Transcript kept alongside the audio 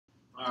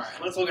All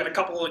right, let's look at a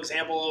couple of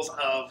examples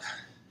of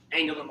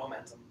angular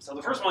momentum. So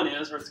the first one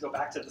is, let's go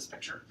back to this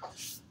picture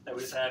that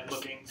we just had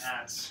looking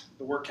at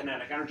the work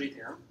kinetic energy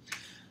theorem.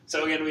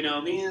 So again, we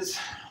know these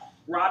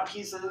rod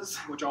pieces,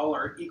 which all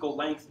are equal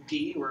length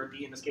d, where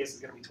d in this case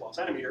is going to be 12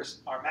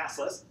 centimeters, are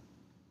massless.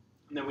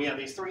 And then we have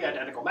these three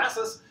identical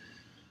masses.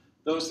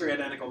 Those three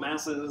identical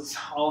masses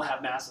all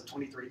have mass of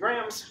 23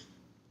 grams.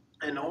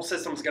 And the whole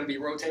system is going to be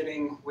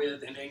rotating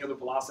with an angular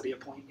velocity of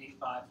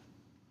 0.85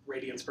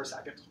 radians per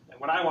second. And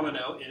what I want to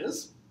know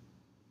is,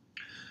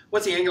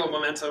 what's the angular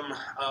momentum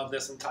of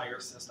this entire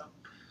system?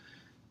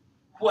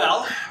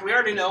 Well, we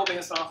already know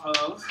based off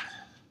of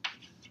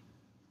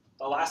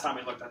the last time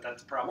we looked at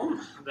that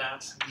problem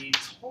that the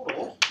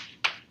total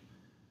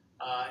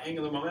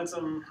angular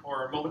momentum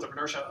or moment of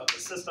inertia of the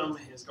system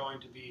is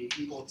going to be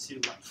equal to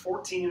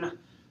 14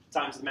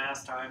 times the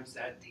mass times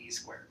that d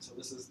squared. So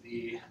this is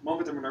the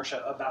moment of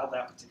inertia about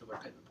that particular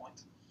pivot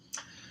point.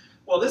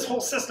 Well, this whole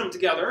system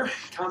together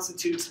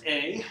constitutes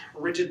a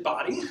rigid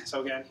body.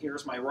 So again,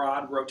 here's my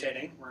rod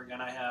rotating. We're going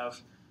to have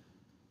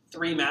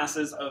three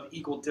masses of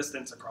equal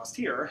distance across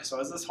here. So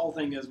as this whole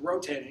thing is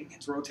rotating,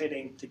 it's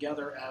rotating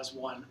together as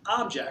one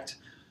object.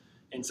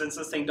 And since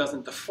this thing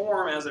doesn't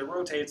deform as it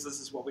rotates, this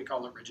is what we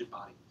call a rigid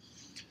body.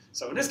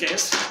 So in this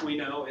case, we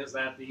know is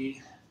that the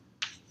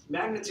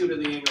magnitude of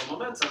the angular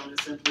momentum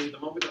is simply the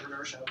moment of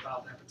inertia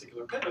about that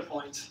particular pivot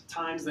point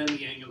times then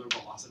the angular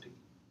velocity.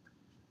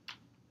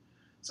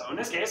 So in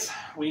this case,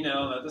 we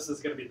know that this is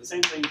going to be the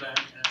same thing then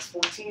as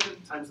 14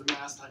 times the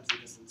mass times the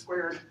distance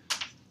squared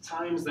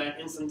times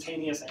that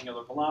instantaneous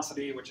angular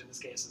velocity, which in this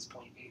case is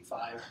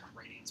 0.85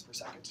 radians per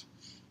second.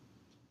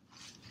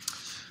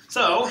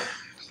 So,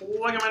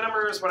 look at my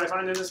numbers. What I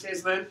find in this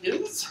case then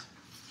is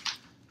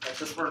that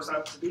this works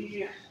out to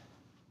be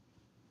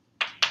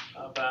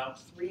about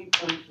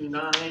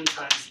 3.9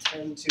 times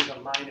 10 to the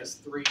minus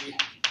 3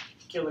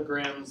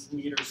 kilograms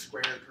meters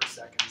squared per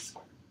second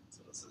squared.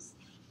 So this is,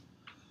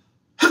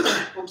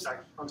 oops, sorry,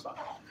 wrong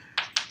spot.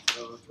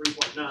 So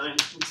 3.9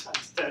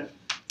 times 10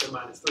 to the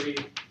minus 3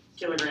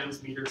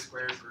 kilograms meters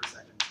squared per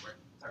second squared.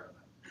 Sorry about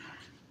that.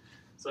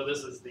 So this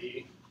is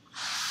the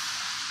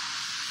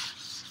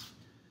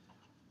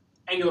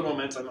angular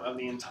momentum of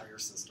the entire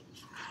system.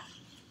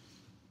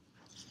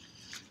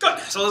 Good.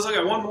 So let's look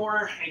at one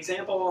more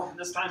example.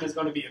 This time is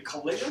going to be a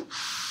collision.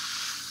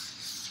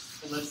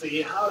 And let's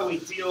see, how do we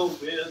deal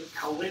with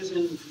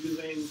collisions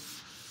using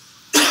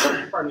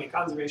pardon me,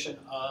 conservation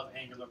of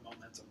angular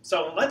momentum.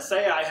 So let's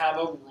say I have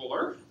a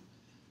ruler.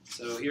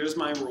 So here's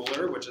my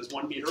ruler, which is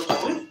 1 meter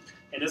long.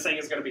 And this thing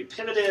is going to be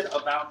pivoted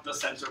about the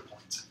center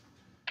point.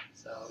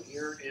 So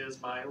here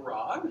is my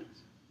rod,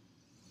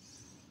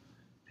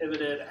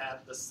 pivoted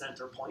at the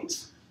center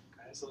point.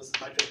 Okay, so this is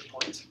my pivot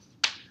point.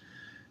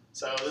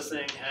 So this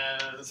thing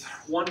has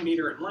 1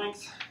 meter in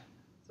length.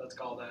 So let's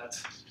call that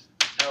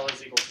L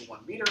is equal to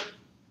 1 meter.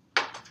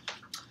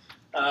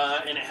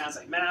 And it has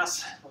a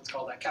mass, let's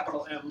call that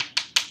capital M,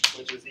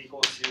 which is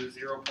equal to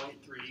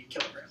 0.3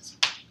 kilograms.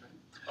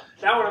 Okay.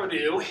 Now what I'm going to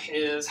do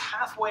is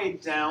halfway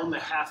down the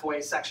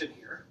halfway section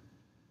here,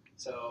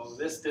 so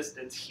this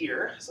distance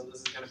here, so this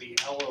is going to be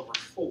L over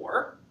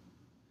 4,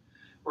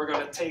 we're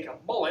going to take a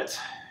bullet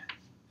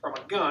from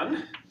a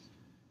gun,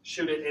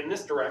 shoot it in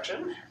this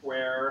direction,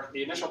 where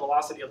the initial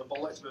velocity of the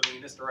bullet is moving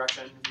in this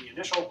direction. The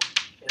initial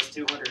is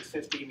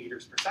 250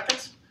 meters per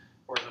second,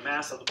 where the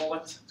mass of the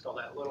bullet, let's call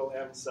that little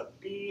m sub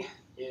b,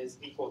 is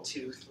equal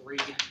to 3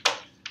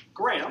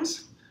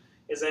 grams,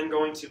 is then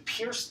going to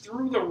pierce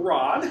through the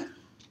rod.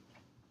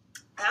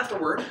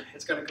 Afterward,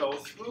 it's going to go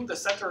through the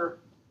center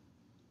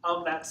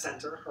of that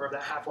center, or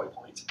that halfway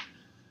point,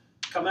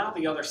 come out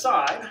the other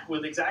side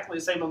with exactly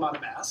the same amount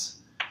of mass,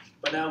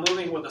 but now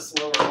moving with a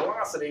slower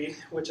velocity,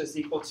 which is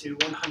equal to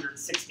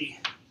 160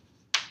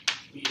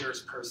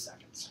 meters per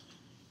second.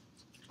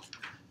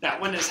 Now,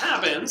 when this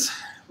happens,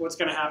 what's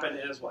going to happen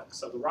is what?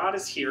 So the rod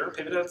is here,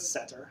 pivoted at the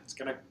center. It's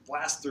going to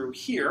blast through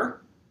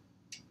here,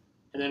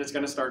 and then it's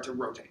going to start to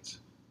rotate.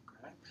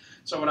 Okay?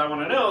 So what I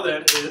want to know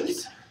then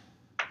is,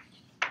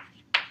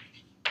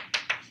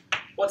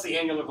 what's the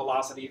angular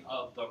velocity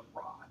of the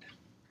rod?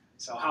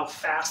 So how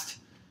fast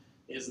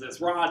is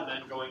this rod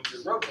then going to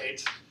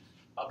rotate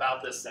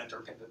about this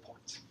center pivot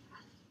point?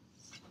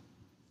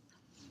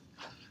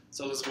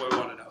 So this is what we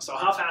want to know. So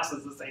how fast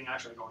is this thing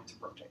actually going to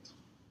rotate?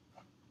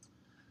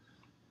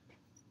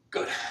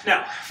 Good.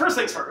 Now, first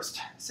things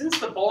first, since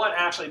the bullet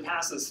actually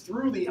passes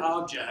through the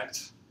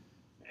object,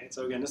 okay,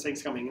 so again, this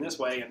thing's coming in this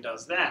way and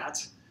does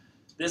that,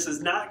 this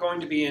is not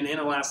going to be an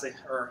inelastic,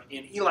 or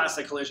an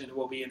elastic collision, it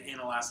will be an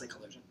inelastic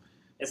collision.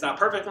 It's not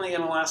perfectly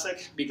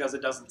inelastic because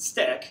it doesn't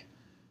stick.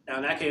 Now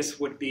in that case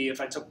would be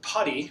if I took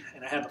putty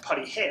and I had the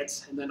putty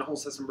hit and then the whole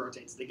system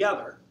rotates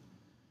together.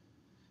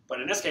 But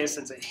in this case,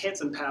 since it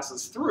hits and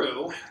passes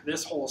through,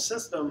 this whole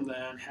system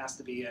then has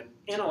to be an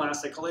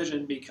inelastic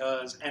collision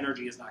because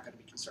energy is not going to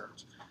be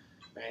conserved.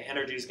 Okay?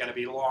 Energy is going to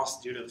be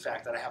lost due to the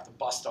fact that I have to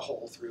bust a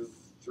hole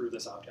through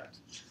this object.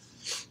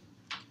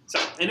 So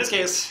in this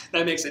case,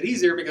 that makes it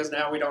easier because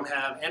now we don't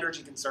have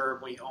energy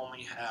conserved, we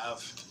only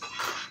have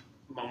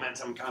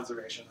momentum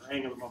conservation, or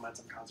angular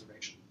momentum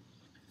conservation.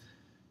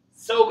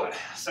 So good.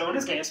 So in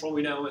this case, what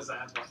we know is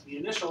that the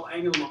initial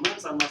angular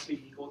momentum must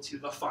be equal to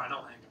the final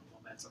angular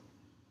momentum.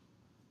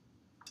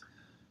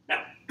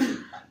 Now,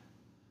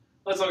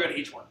 let's look at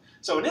each one.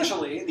 So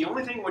initially, the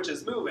only thing which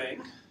is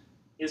moving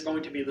is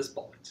going to be this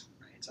bullet.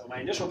 Right? So my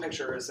initial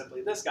picture is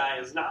simply this guy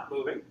is not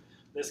moving,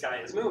 this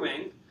guy is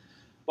moving,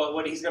 but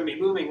what he's going to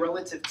be moving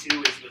relative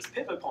to is this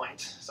pivot point.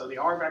 So the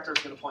r vector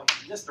is going to point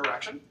in this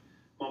direction.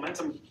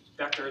 Momentum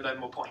vector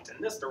then will point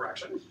in this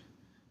direction.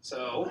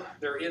 So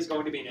there is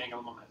going to be an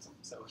angular momentum.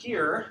 So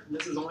here,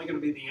 this is only going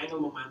to be the angular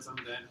momentum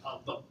then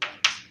of the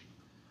bullet.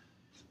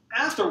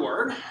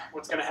 Afterward,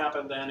 what's going to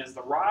happen then is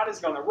the rod is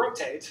going to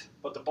rotate,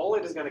 but the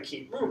bullet is going to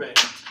keep moving.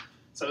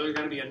 So there's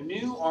going to be a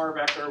new r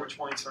vector which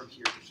points from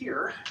here to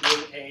here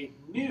with a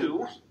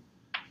new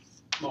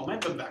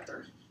momentum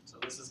vector. So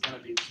this is going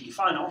to be p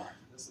final.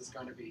 This is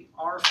going to be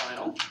r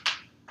final,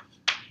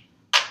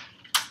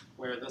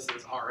 where this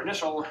is r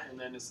initial, and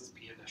then this is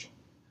p initial.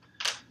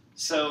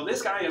 So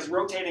this guy is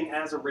rotating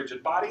as a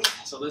rigid body,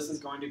 so this is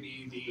going to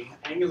be the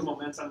angular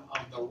momentum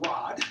of the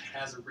rod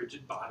as a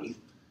rigid body,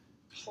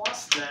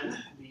 plus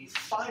then the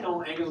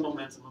final angular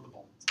momentum of the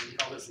bullet. So we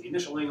call this the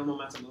initial angular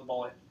momentum of the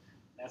bullet.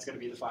 That's going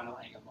to be the final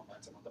angular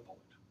momentum of the bullet.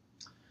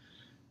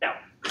 Now,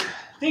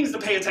 things to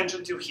pay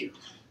attention to here.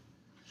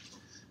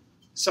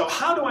 So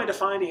how do I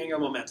define the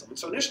angular momentum?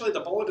 So initially the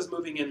bullet is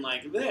moving in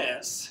like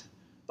this,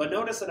 but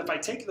notice that if I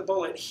take the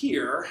bullet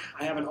here,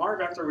 I have an r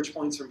vector which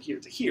points from here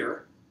to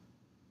here.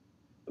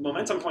 The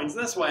momentum points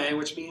this way,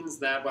 which means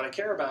that what I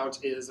care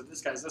about is if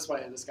this guy's this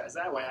way and this guy's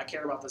that way, I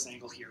care about this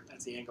angle here.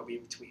 That's the angle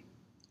in between.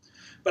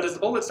 But as the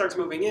bullet starts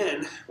moving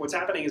in, what's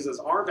happening is this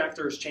r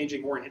vector is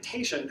changing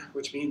orientation,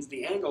 which means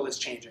the angle is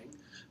changing.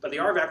 But the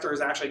r vector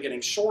is actually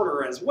getting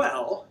shorter as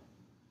well.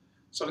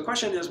 So the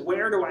question is,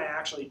 where do I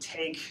actually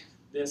take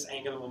this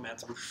angular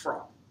momentum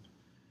from?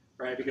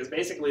 Right? Because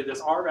basically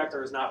this r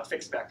vector is not a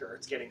fixed vector.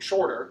 It's getting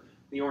shorter.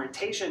 The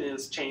orientation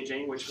is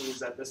changing, which means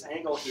that this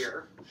angle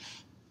here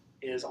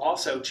is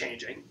also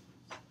changing.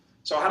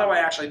 So how do I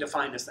actually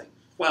define this thing?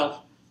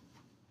 Well,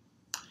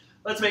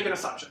 let's make an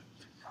assumption.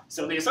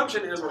 So the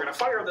assumption is we're going to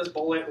fire this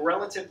bullet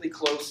relatively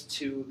close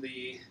to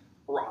the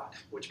rod,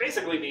 which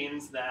basically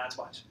means that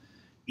what?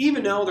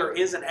 Even though there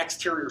is an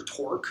exterior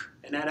torque,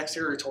 and that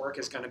exterior torque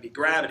is going to be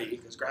gravity,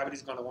 because gravity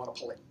is going to want to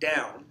pull it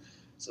down,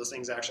 so this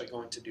thing's actually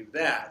going to do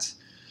that.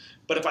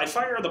 But if I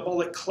fire the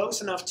bullet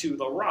close enough to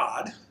the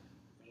rod,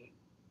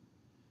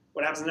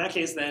 what happens in that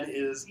case then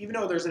is, even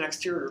though there's an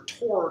exterior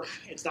torque,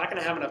 it's not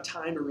going to have enough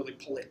time to really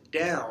pull it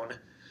down.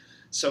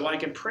 So I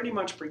can pretty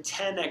much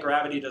pretend that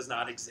gravity does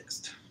not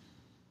exist.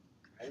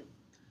 Okay?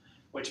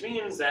 Which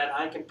means that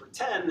I can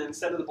pretend that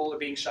instead of the bullet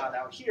being shot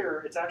out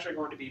here, it's actually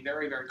going to be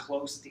very, very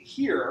close to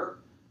here.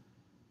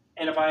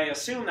 And if I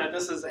assume that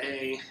this is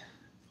a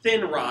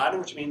thin rod,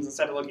 which means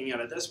instead of looking at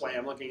it this way,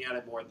 I'm looking at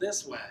it more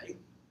this way,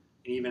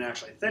 and even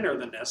actually thinner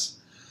than this,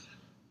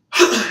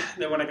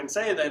 then what I can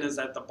say then is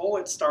that the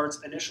bullet starts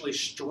initially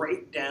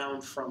straight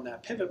down from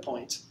that pivot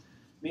point,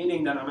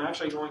 meaning that I'm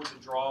actually going to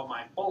draw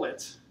my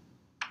bullet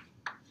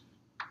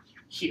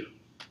here.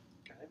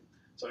 Okay?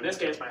 So in this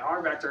case, my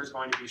r vector is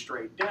going to be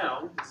straight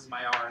down. This is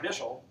my r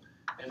initial,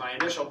 and my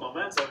initial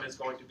momentum is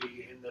going to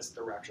be in this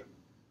direction,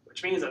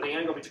 which means that the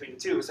angle between the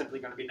two is simply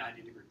going to be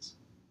 90 degrees.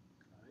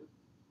 Okay?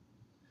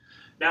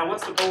 Now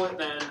once the bullet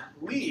then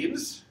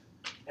leaves,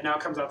 and now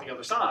it comes out the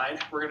other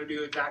side, we're going to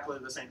do exactly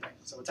the same thing.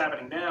 So what's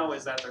happening now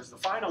is that there's the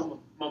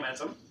final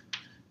momentum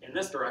in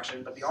this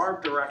direction, but the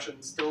r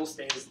direction still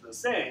stays the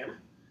same,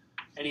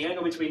 and the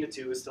angle between the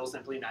two is still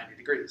simply 90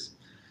 degrees.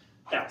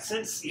 Now,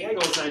 since the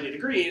angle is 90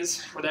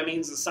 degrees, what that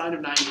means is the sine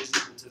of 90 is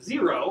equal to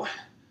 0.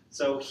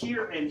 So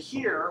here and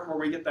here, where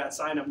we get that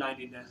sine of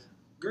 90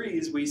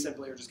 degrees, we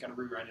simply are just going to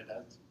rewrite it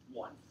as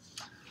 1.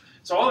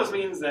 So all this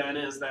means then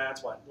is that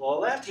what? Well,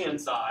 the left-hand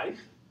side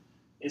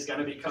is going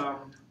to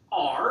become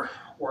r,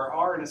 where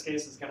r in this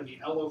case is going to be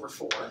L over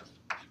 4,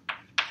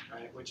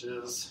 right, which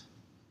is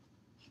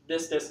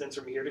this distance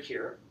from here to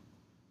here,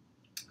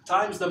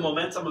 times the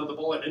momentum of the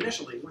bullet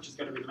initially, which is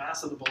going to be the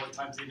mass of the bullet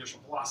times the initial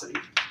velocity,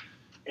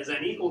 is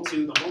then equal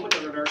to the moment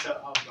of inertia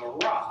of the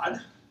rod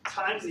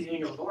times the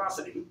angular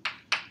velocity,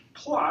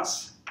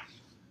 plus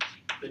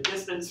the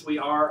distance we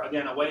are,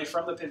 again, away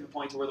from the pivot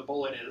point to where the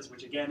bullet is,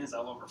 which again is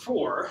L over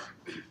 4,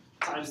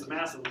 times the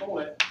mass of the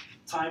bullet,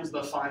 times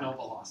the final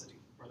velocity.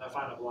 That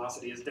final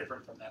velocity is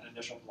different from that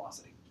initial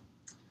velocity.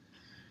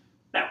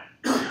 Now,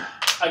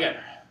 again,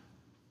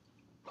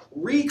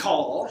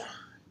 recall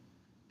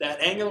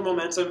that angular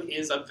momentum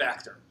is a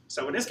vector.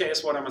 So in this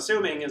case, what I'm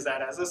assuming is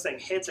that as this thing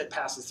hits, it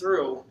passes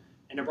through,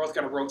 and they're both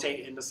going to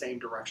rotate in the same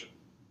direction.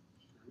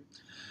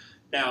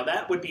 Now,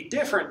 that would be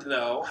different,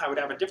 though. I would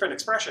have a different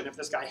expression if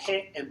this guy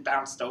hit and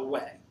bounced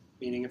away.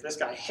 Meaning if this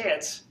guy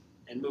hit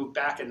and moved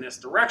back in this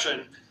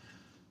direction,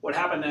 what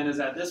happened then is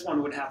that this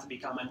one would have to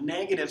become a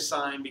negative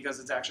sign because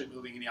it's actually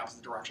moving in the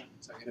opposite direction.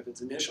 So again, if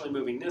it's initially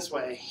moving this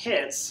way,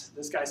 hits,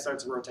 this guy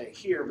starts to rotate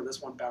here, but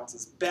this one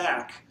bounces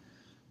back,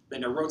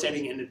 then they're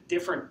rotating in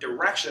different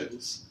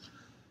directions,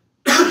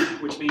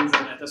 which means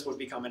then that this would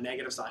become a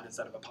negative sign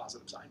instead of a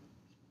positive sign.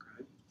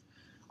 Okay.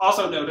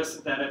 Also notice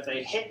that if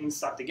they hit and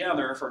stuck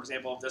together, for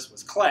example, if this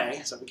was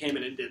clay, so if we came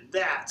in and did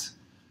that,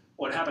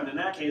 what happened in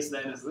that case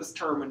then is this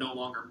term would no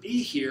longer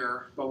be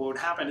here, but what would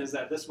happen is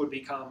that this would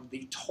become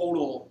the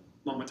total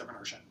moment of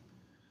inertia.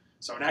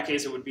 So in that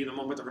case, it would be the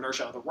moment of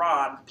inertia of the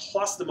rod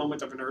plus the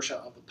moment of inertia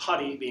of the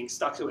putty being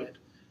stuck to it,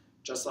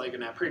 just like in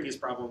that previous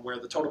problem where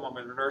the total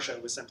moment of inertia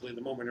was simply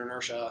the moment of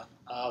inertia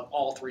of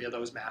all three of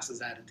those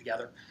masses added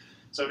together.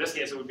 So in this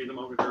case, it would be the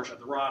moment of inertia of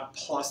the rod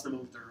plus the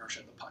moment of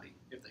inertia of the putty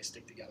if they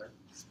stick together.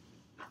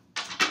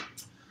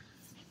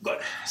 Good.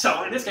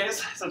 So in this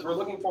case, since we're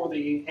looking for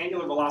the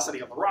angular velocity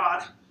of the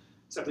rod,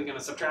 simply going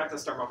to subtract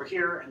this term over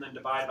here and then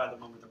divide by the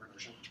moment of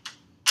inertia.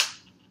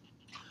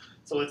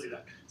 So let's do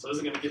that. So this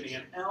is going to give me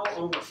an L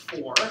over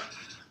 4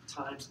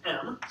 times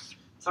m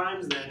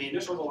times then the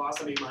initial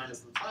velocity minus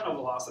the final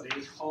velocity,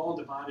 all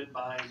divided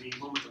by the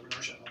moment of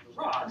inertia of the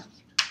rod,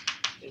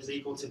 is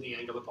equal to the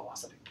angular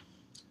velocity.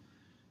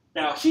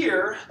 Now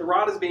here, the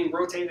rod is being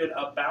rotated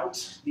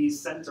about the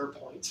center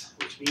point,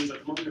 which means that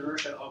the moment of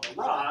inertia of the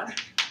rod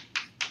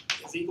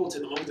is equal to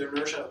the moment of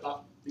inertia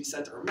about the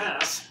center of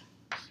mass,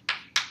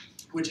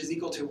 which is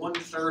equal to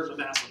 1/3 the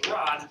mass of the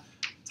rod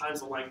times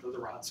the length of the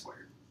rod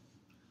squared.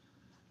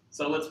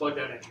 So let's plug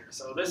that in here.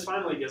 So this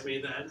finally gives me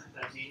then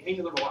that the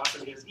angular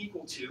velocity is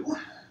equal to,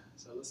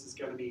 so this is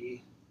going to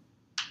be,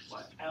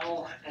 what,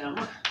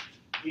 Lm,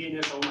 v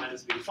initial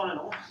minus v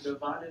final,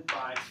 divided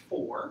by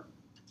 4,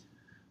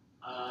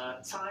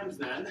 times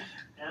then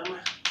m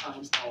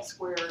times L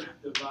squared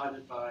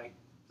divided by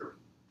 3.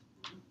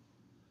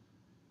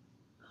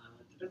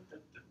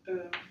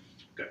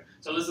 Good.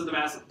 So this is the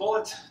mass of the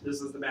bullet,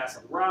 this is the mass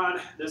of the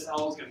rod, this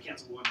L is going to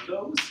cancel one of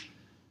those.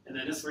 And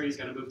then this 3 is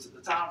going to move to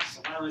the top,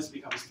 so finally this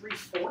becomes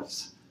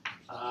 3/4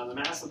 the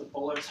mass of the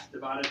bullet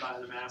divided by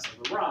the mass of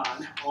the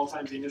rod, all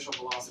times the initial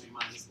velocity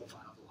minus the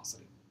final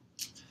velocity.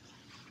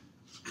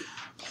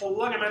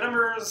 Plug in my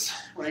numbers.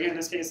 What I get in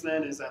this case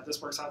then is that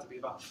this works out to be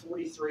about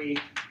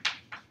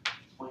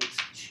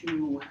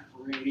 43.2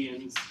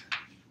 radians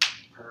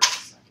per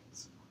second.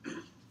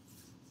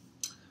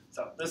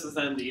 So this is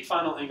then the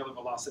final angular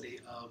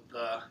velocity of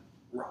the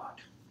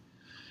rod.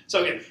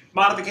 So again,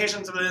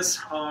 modifications of this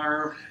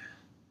are,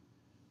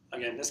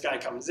 again, this guy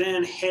comes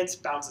in, hits,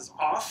 bounces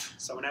off.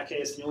 So in that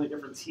case, the only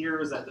difference here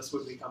is that this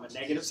would become a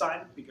negative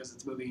sign because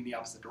it's moving in the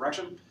opposite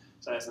direction.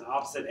 So that's an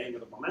opposite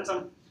angular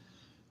momentum.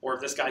 Or if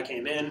this guy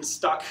came in,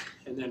 stuck,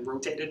 and then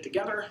rotated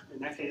together, in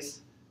that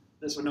case,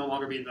 this would no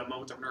longer be the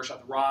moment of inertia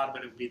of the rod,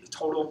 but it would be the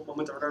total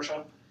moment of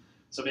inertia.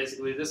 So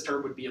basically, this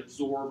term would be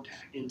absorbed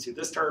into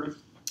this term.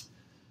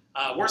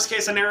 Worst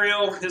case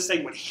scenario, this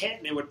thing would hit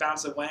and it would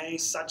bounce away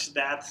such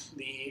that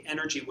the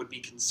energy would be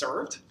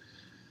conserved.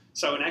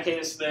 So in that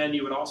case, then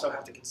you would also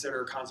have to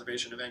consider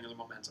conservation of angular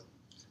momentum,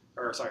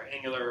 or sorry,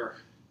 angular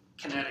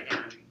kinetic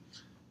energy,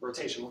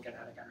 rotational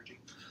kinetic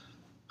energy.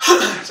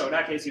 So in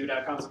that case, you would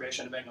have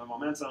conservation of angular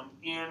momentum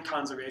and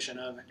conservation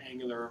of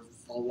angular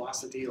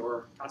velocity,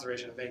 or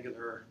conservation of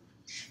angular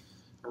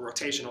or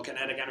rotational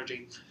kinetic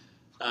energy.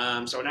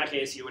 So in that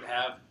case, you would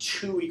have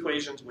 2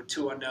 equations with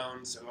 2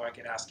 unknowns, so I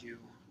could ask you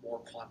more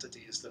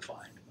quantities to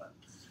find, but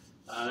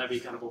that'd be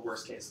kind of a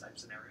worst case type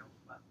scenario.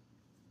 But